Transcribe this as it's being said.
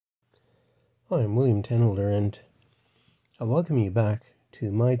Hi, I'm William Tenholder, and I welcome you back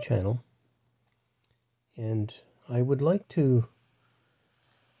to my channel. And I would like to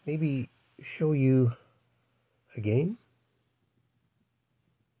maybe show you a game,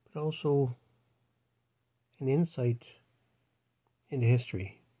 but also an insight into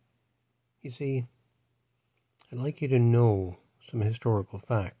history. You see, I'd like you to know some historical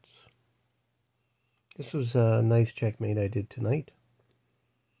facts. This was a nice checkmate I did tonight.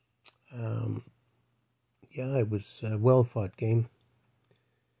 It was a well-fought game.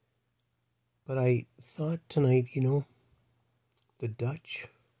 But I thought tonight, the Dutch.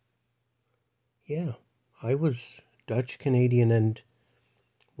 Yeah, I was Dutch Canadian, and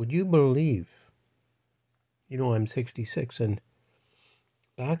would you believe, I'm 66, and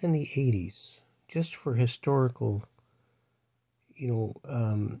back in the 80s, just for historical,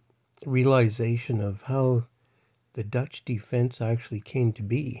 realization of how the Dutch defense actually came to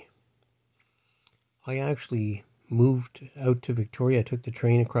be, I actually moved out to Victoria. I took the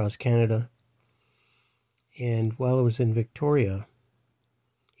train across Canada, and while I was in Victoria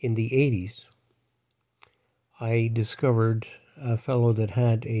in the 80s, I discovered a fellow that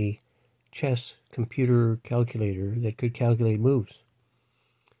had a chess computer calculator that could calculate moves.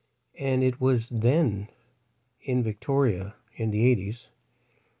 And it was then, in Victoria, in the 80s,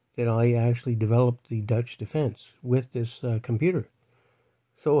 that I actually developed the Dutch defense with this computer.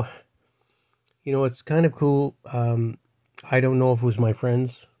 So, it's kind of cool. I don't know if it was my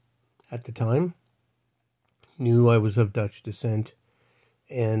friends at the time knew I was of Dutch descent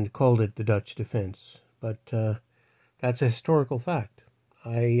and called it the Dutch defense. But that's a historical fact.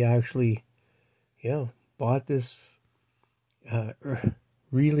 I actually, bought this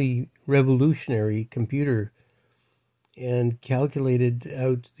really revolutionary computer and calculated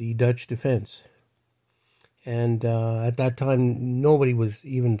out the Dutch defense. And at that time, nobody was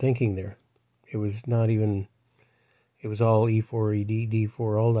even thinking there. It was not even, it was all E4, ED,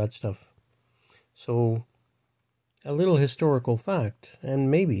 D4, all that stuff. So, a little historical fact, and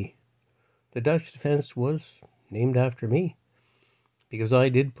maybe the Dutch defense was named after me, because I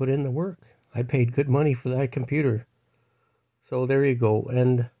did put in the work. I paid good money for that computer. So there you go.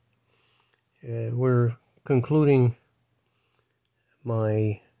 And we're concluding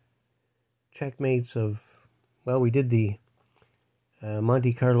my checkmates of, we did the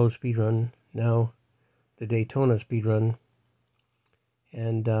Monte Carlo speedrun, now the Daytona speedrun,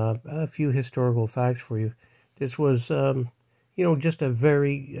 and a few historical facts for you. This was, just a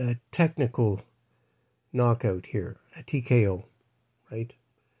very technical knockout here, a TKO, right?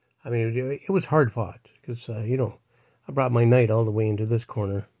 I mean, it was hard fought, because, I brought my knight all the way into this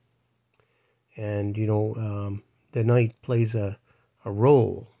corner, and, the knight plays a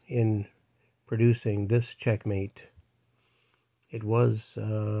role in producing this checkmate. It was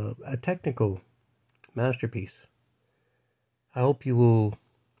a technical masterpiece. I hope you will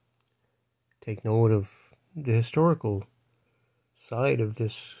take note of the historical side of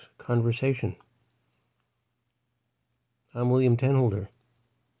this conversation. I'm William Tenholder.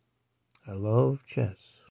 I love chess.